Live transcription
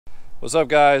What's up,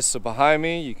 guys? So behind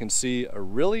me you can see a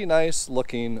really nice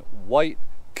looking white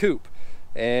coupe,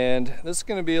 and this is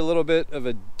going to be a little bit of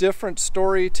a different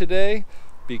story today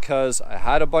because I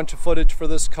had a bunch of footage for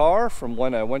this car from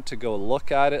when I went to go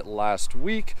look at it last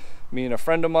week. Me and a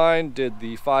friend of mine did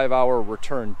the 5-hour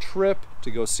return trip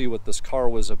to go see what this car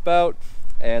was about,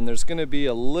 and there's going to be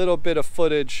a little bit of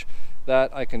footage that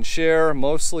I can share,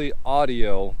 mostly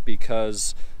audio,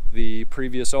 because the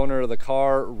previous owner of the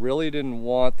car really didn't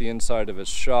want the inside of his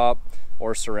shop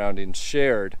or surroundings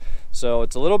shared. So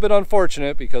it's a little bit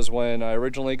unfortunate because when I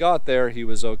originally got there, he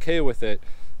was okay with it,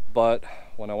 but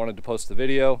when I wanted to post the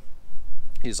video,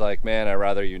 he's like, man, I'd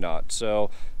rather you not. So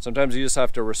sometimes you just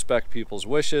have to respect people's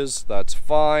wishes. That's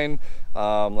fine.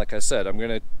 Like I said, I'm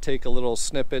gonna take a little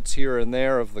snippets here and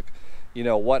there of the,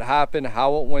 what happened,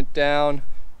 how it went down,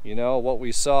 what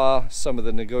we saw, some of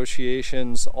the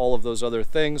negotiations, all of those other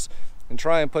things, and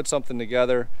try and put something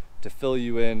together to fill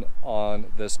you in on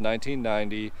this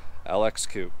 1990 LX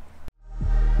Coupe.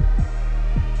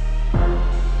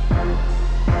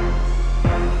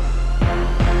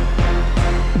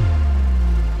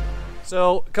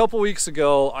 So a couple weeks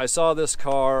ago, I saw this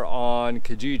car on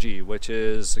Kijiji, which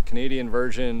is a Canadian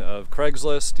version of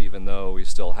Craigslist, even though we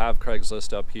still have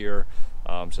Craigslist up here.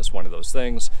 It's just one of those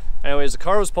things. Anyways, the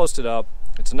car was posted up.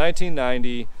 It's a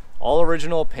 1990, all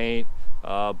original paint,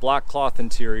 black cloth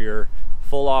interior,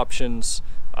 full options,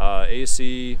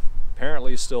 AC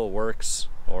apparently still works,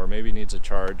 or maybe needs a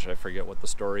charge. I forget what the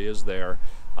story is there.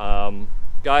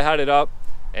 Guy had it up,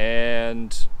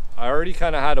 and I already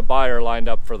kind of had a buyer lined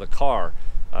up for the car.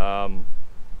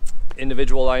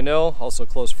 Individual I know, also a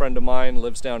close friend of mine,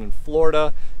 lives down in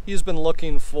Florida. He's been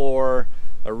looking for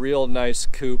a real nice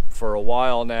coupe for a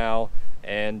while now,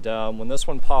 and when this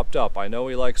one popped up, I know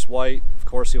he likes white, of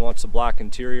course he wants a black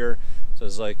interior, so I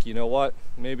was like, you know what,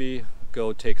 maybe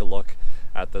go take a look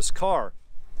at this car.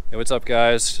 Hey, what's up,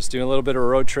 guys? Just doing a little bit of a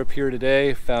road trip here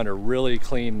today. Found a really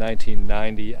clean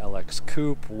 1990 LX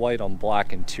Coupe, white on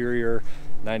black interior,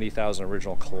 90,000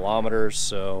 original kilometers,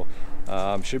 so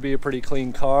should be a pretty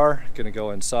clean car. Gonna go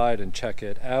inside and check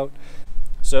it out.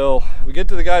 So we get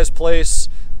to the guy's place.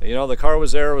 The car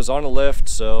was there, it was on a lift,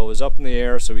 so it was up in the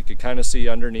air, so we could kind of see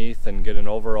underneath and get an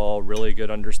overall really good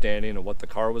understanding of what the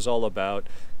car was all about,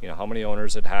 how many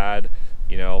owners it had,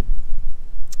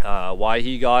 why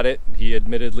he got it. He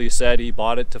admittedly said he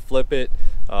bought it to flip it.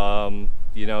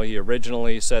 He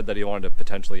originally said that he wanted to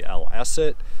potentially LS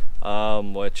it,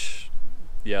 which,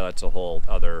 yeah, that's a whole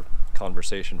other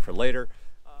conversation for later.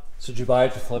 So did you buy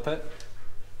it to flip it?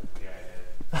 Yeah,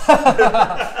 I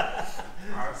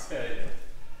did. I'll say it.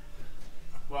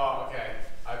 Well, okay,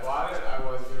 I bought it. I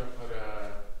was going to put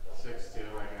a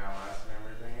 6.2 like an LS and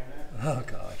everything in it. Oh,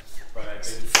 God. But I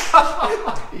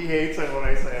didn't. He hates it when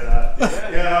I say that.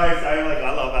 Yeah,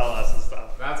 I love LS and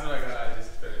stuff. That's what I got. I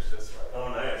just finished this one. Oh,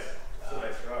 nice. That's a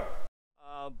nice truck.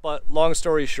 But long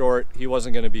story short, he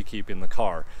wasn't going to be keeping the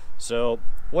car. So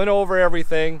went over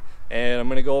everything, and I'm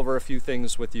going to go over a few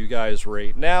things with you guys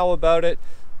right now about it.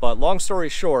 But long story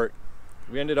short,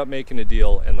 we ended up making a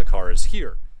deal, and the car is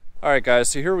here. All right, guys,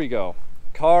 so here we go.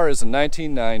 Car is a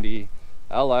 1990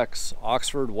 LX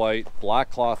Oxford white,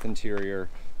 black cloth interior,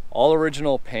 all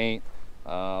original paint,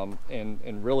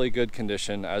 in really good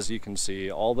condition. As you can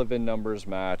see, all the VIN numbers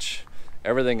match,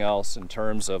 everything else in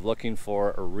terms of looking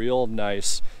for a real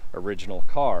nice original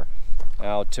car.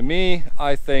 Now, to me,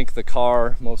 I think the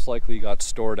car most likely got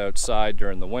stored outside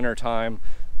during the winter time.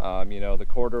 The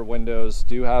quarter windows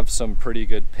do have some pretty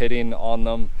good pitting on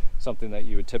them, something that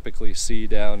you would typically see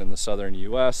down in the southern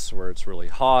US where it's really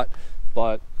hot.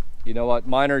 But you know what,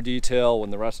 minor detail when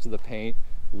the rest of the paint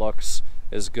looks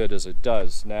as good as it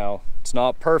does. Now, it's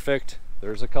not perfect.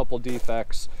 There's a couple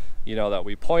defects, that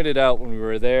we pointed out when we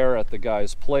were there at the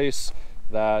guy's place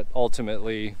that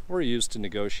ultimately were used to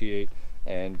negotiate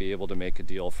and be able to make a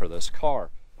deal for this car.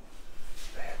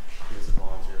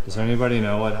 Does anybody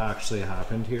know what actually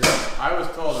happened here? I was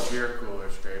told a beer cooler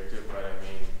scraped it, but I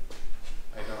mean,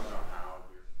 I don't know how.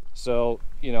 So,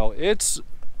 it's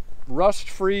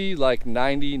rust-free like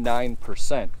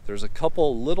 99%. There's a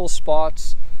couple little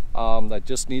spots that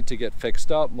just need to get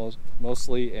fixed up,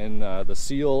 mostly in the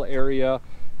seal area.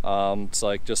 It's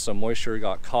like just some moisture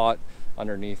got caught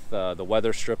underneath the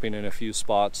weather stripping in a few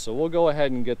spots. So we'll go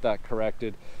ahead and get that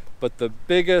corrected. But the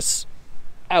biggest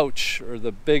ouch, or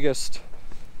the biggest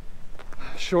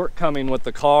shortcoming with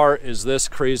the car, is this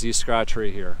crazy scratch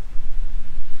right here.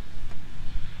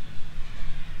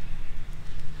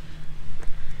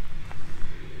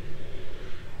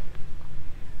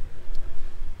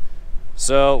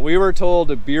 So we were told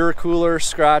a beer cooler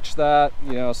scratched that.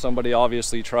 You know, somebody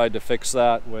obviously tried to fix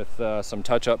that with some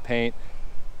touch-up paint.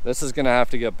 This is gonna have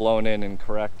to get blown in and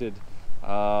corrected.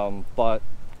 But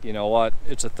you know what?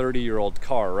 It's a 30-year-old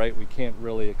car, right? We can't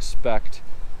really expect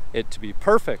it to be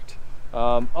perfect.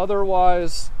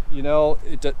 Otherwise, you know,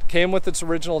 it came with its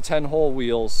original 10-hole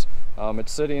wheels.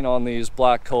 It's sitting on these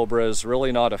black Cobras,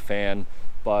 really not a fan,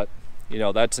 but you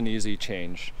know, that's an easy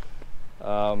change.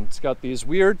 It's got these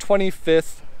weird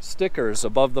 25th stickers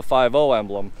above the 50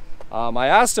 emblem. I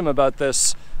asked him about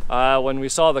this when we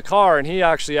saw the car, and he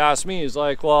actually asked me, he's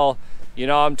like, well, you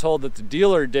know, I'm told that the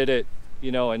dealer did it,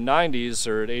 you know, in 90s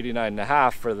or at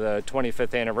 89.5 for the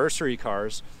 25th anniversary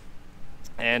cars.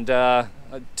 And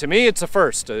to me, it's a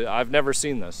first. I've never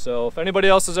seen this. So if anybody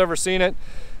else has ever seen it,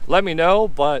 let me know.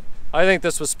 But I think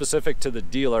this was specific to the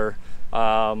dealer.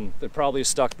 They probably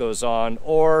stuck those on,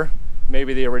 or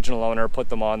maybe the original owner put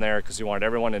them on there because he wanted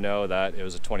everyone to know that it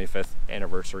was a 25th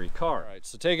anniversary car. All right,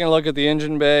 so taking a look at the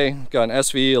engine bay, got an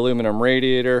SVE aluminum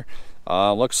radiator.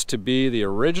 Looks to be the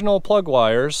original plug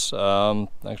wires.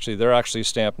 Actually, they're actually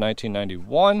stamped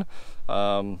 1991.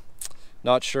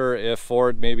 Not sure if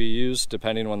Ford maybe used,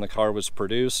 depending when the car was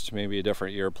produced, maybe a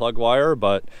different year plug wire,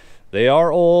 but they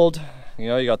are old. You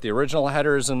know, you got the original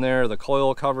headers in there, the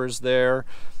coil covers there.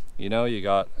 You know, you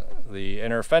got the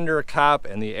inner fender cap,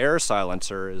 and the air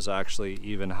silencer is actually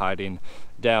even hiding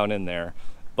down in there.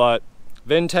 But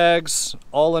VIN tags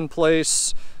all in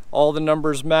place, all the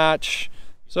numbers match.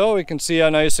 So we can see how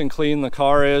nice and clean the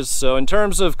car is. So in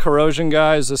terms of corrosion,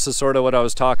 guys, this is sort of what I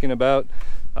was talking about.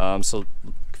 So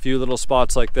a few little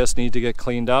spots like this need to get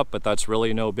cleaned up, but that's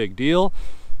really no big deal.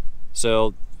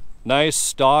 So nice,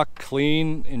 stock,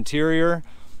 clean interior.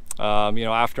 You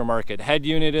know, aftermarket head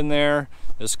unit in there.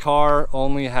 This car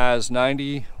only has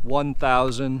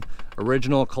 91,000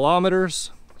 original kilometers,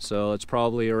 so it's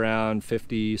probably around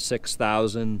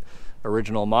 56,000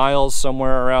 original miles,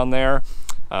 somewhere around there.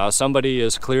 Somebody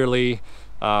has clearly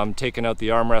taken out the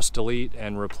armrest delete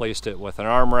and replaced it with an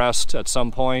armrest at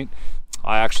some point.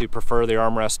 I actually prefer the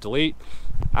armrest delete.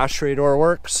 Ashtray door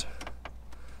works,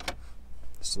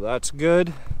 so that's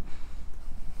good.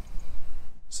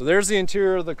 So there's the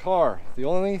interior of the car. The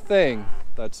only thing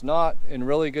that's not in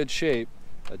really good shape,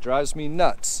 that drives me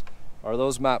nuts, are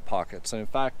those map pockets. And in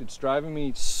fact, it's driving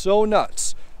me so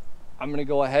nuts, I'm gonna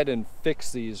go ahead and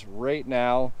fix these right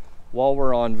now while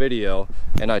we're on video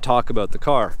and I talk about the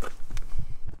car.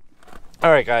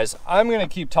 All right, guys, I'm gonna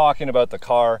keep talking about the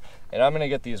car, and I'm gonna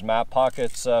get these map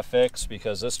pockets fixed,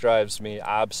 because this drives me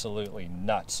absolutely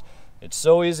nuts. It's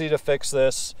so easy to fix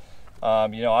this.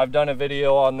 You know, I've done a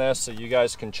video on this so you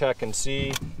guys can check and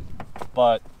see,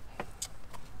 but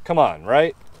come on,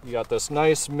 right? You got this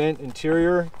nice mint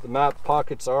interior. The map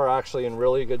pockets are actually in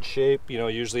really good shape. You know,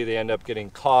 usually they end up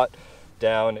getting caught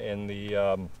down in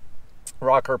the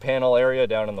rocker panel area,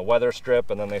 down in the weather strip,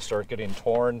 and then they start getting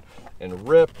torn and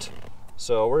ripped.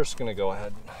 So we're just gonna go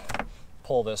ahead and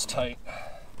pull this tight,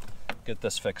 get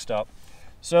this fixed up.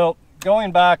 So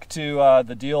going back to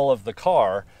the deal of the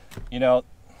car, you know,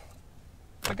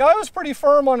 the guy was pretty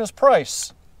firm on his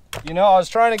price. You know, I was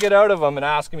trying to get out of him and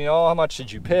ask him, you know, how much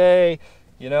did you pay?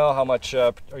 You know, how much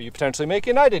are you potentially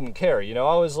making? I didn't care. You know,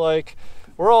 I was like,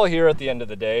 we're all here at the end of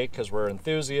the day because we're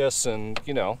enthusiasts, and,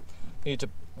 you know,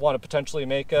 want to potentially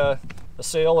make a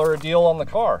sale or a deal on the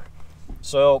car.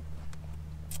 So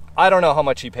I don't know how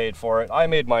much he paid for it. I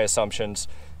made my assumptions,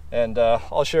 and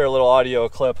I'll share a little audio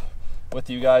clip with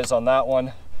you guys on that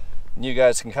one. And you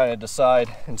guys can kind of decide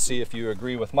and see if you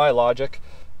agree with my logic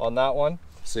on that one.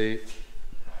 See,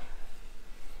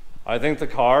 I think the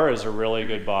car is a really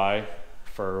good buy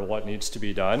for what needs to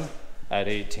be done at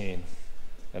 18.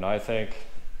 And I think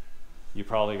you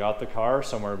probably got the car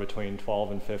somewhere between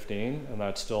 12 and 15, and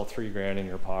that's still $3 grand in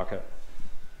your pocket.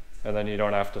 And then you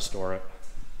don't have to store it.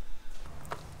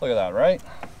 Look at that, right?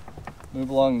 Move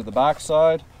along to the back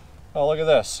side. Oh, look at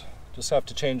this. Just have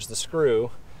to change the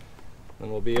screw, and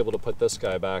we'll be able to put this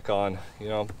guy back on. You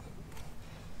know,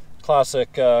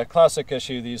 classic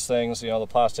issue, these things, you know, the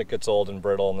plastic gets old and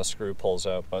brittle and the screw pulls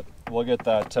out, but we'll get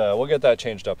that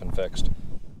changed up and fixed.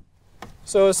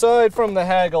 So aside from the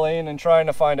haggling and trying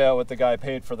to find out what the guy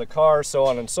paid for the car, so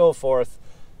on and so forth,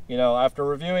 you know, after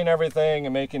reviewing everything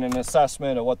and making an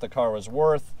assessment of what the car was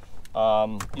worth,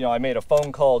 you know, I made a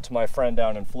phone call to my friend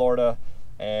down in Florida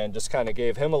and just kind of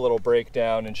gave him a little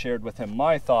breakdown and shared with him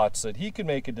my thoughts so that he could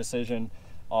make a decision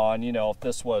on, you know, if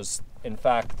this was in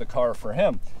fact the car for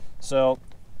him. So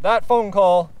that phone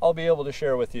call I'll be able to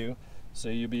share with you, so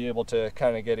you'll be able to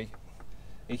kind of get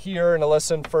a hear and a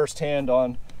listen firsthand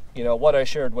on, you know, what I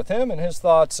shared with him and his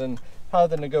thoughts and how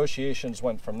the negotiations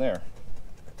went from there.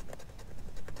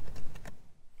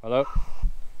 Hello?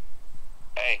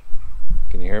 Hey.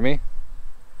 Can you hear me?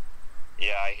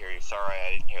 Yeah, I hear you. Sorry,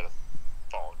 I didn't hear the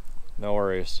phone. No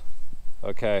worries.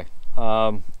 Okay.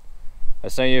 I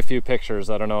sent you a few pictures.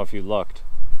 I don't know if you looked.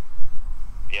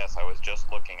 Yes, I was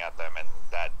just looking at them, and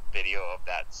that video of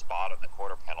that spot on the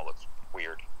quarter panel looks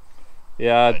weird.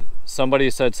 Yeah,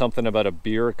 somebody said something about a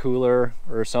beer cooler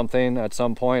or something at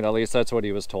some point. At least that's what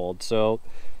he was told. So,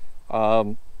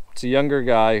 it's a younger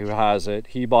guy who has it.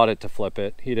 He bought it to flip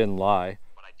it. He didn't lie.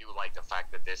 But I do like the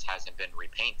fact that this hasn't been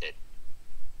repainted.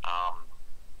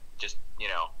 Just, you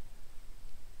know.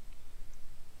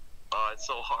 It's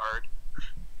so hard.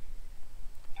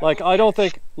 Like, I don't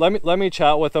think, let me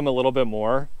chat with him a little bit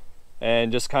more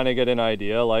and just kind of get an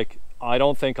idea. Like, I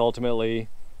don't think ultimately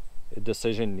a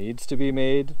decision needs to be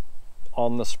made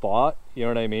on the spot. You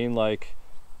know what I mean? Like,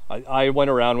 I went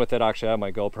around with it. Actually, I have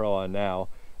my GoPro on now.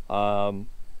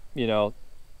 You know,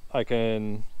 I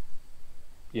can,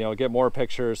 you know, get more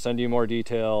pictures, send you more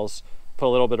details, put a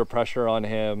little bit of pressure on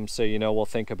him, say, you know, we'll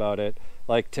think about it.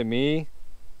 Like, to me,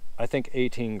 I think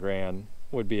 18 grand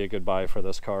would be a good buy for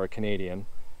this car, Canadian.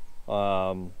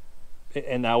 And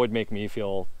that would make me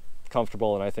feel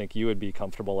comfortable, and I think you would be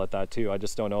comfortable at that too. I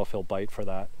just don't know if he'll bite for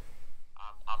that.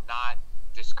 I'm not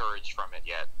discouraged from it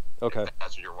yet. Okay. If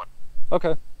that's what you're wondering.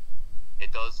 Okay.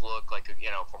 It does look like,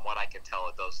 you know, from what I can tell,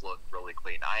 it does look really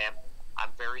clean. I'm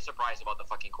very surprised about the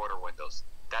fucking quarter windows.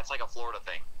 That's like a Florida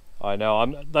thing. I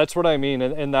know. That's what I mean,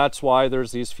 and that's why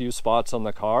there's these few spots on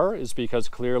the car, is because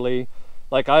clearly,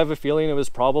 like, I have a feeling it was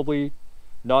probably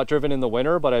not driven in the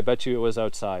winter, but I bet you it was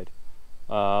outside.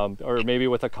 Or maybe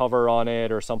with a cover on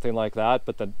it or something like that.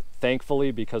 But then thankfully,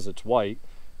 because it's white,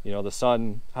 you know, the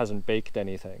sun hasn't baked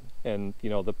anything, and, you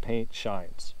know, the paint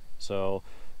shines. So,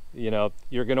 you know,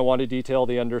 you're going to want to detail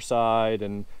the underside,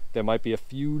 and there might be a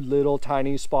few little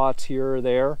tiny spots here or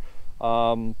there.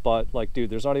 But, like, dude,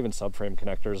 there's not even subframe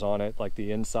connectors on it. Like,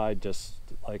 the inside just,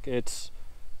 like, it's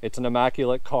an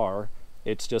immaculate car.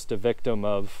 It's just a victim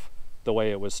of the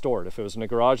way it was stored. If it was in a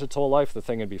garage its whole life, the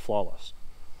thing would be flawless.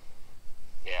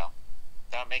 Yeah,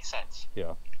 that makes sense.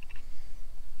 Yeah.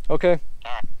 Okay.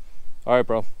 All right,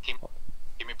 bro. Keep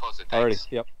me posted. Thanks.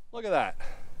 Alrighty. Yep. Look at that.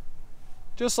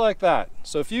 Just like that.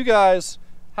 So if you guys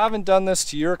haven't done this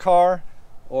to your car,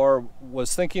 or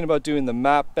was thinking about doing the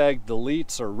map bag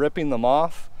deletes or ripping them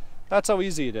off, that's how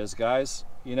easy it is, guys.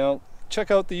 You know, check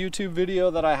out the YouTube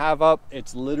video that I have up.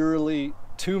 It's literally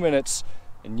 2 minutes,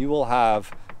 and you will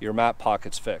have your map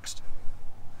pockets fixed.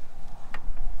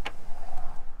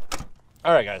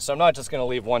 All right, guys, so I'm not just gonna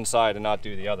leave one side and not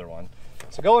do the other one.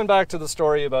 So going back to the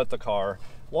story about the car,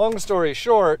 long story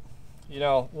short, you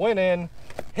know, went in,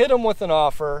 hit him with an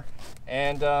offer,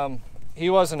 and he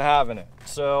wasn't having it.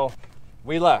 So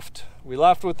we left. We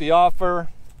left with the offer,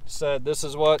 said this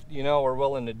is what, you know, we're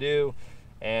willing to do,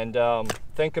 and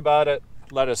think about it,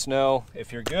 let us know.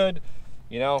 If you're good,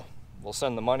 you know, we'll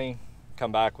send the money,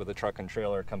 come back with a truck and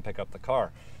trailer, come pick up the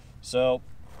car. So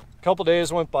a couple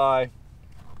days went by,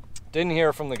 didn't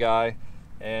hear from the guy,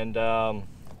 and I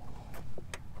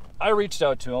reached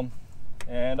out to him,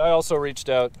 and I also reached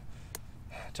out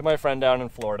to my friend down in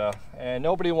Florida, and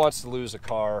nobody wants to lose a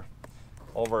car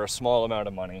over a small amount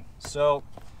of money. So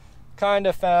kind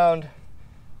of found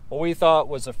what we thought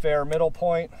was a fair middle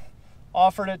point,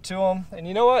 offered it to him, and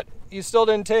you know what? He still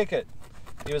didn't take it.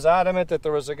 He was adamant that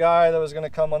there was a guy that was going to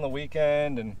come on the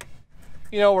weekend, and,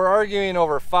 you know, we're arguing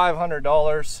over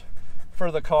 $500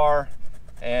 for the car.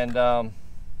 And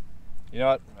you know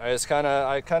what,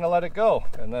 I kind of let it go.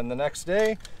 And then the next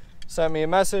day, sent me a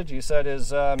message. He said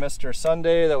his Mr.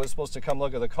 Sunday that was supposed to come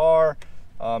look at the car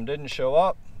didn't show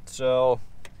up, so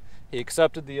he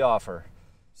accepted the offer.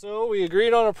 So we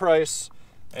agreed on a price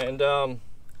and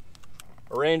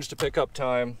arranged a pickup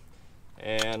time,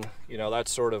 and, you know,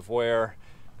 that's sort of where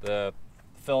the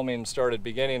filming started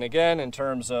beginning again, in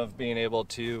terms of being able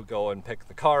to go and pick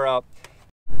the car up.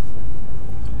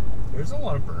 There's a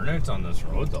lot of burnouts on this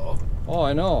road, though. Oh,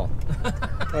 I know.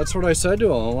 That's what I said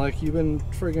to him. Like, you've been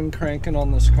friggin' cranking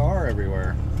on this car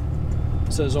everywhere.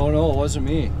 He says, oh no, it wasn't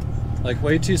me. Like,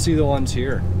 wait till you see the ones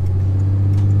here.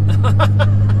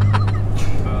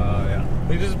 Yeah.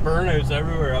 There's just burnouts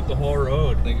everywhere up the whole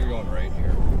road. I think you're going right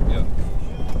here. Yeah.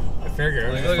 I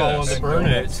figure. Like, Just follow the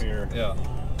burnouts here. Yeah.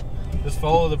 Just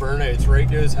follow the burnouts right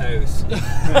to his house.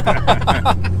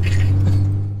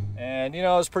 And, you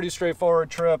know, it was a pretty straightforward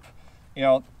trip. You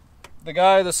know,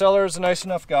 the seller is a nice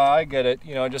enough guy, I get it.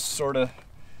 You know, just sort of,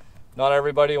 not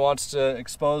everybody wants to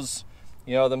expose,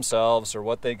 you know, themselves or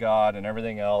what they got and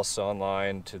everything else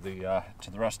online to the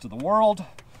rest of the world.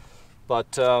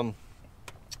 But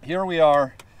here we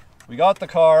are. We got the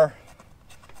car.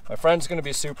 My friend's going to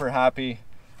be super happy.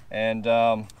 And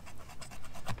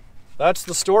that's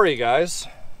the story, guys.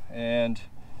 And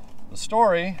the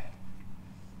story,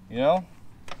 you know,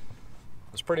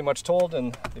 was pretty much told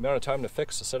in the amount of time to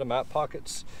fix a set of mat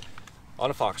pockets on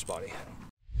a Foxbody.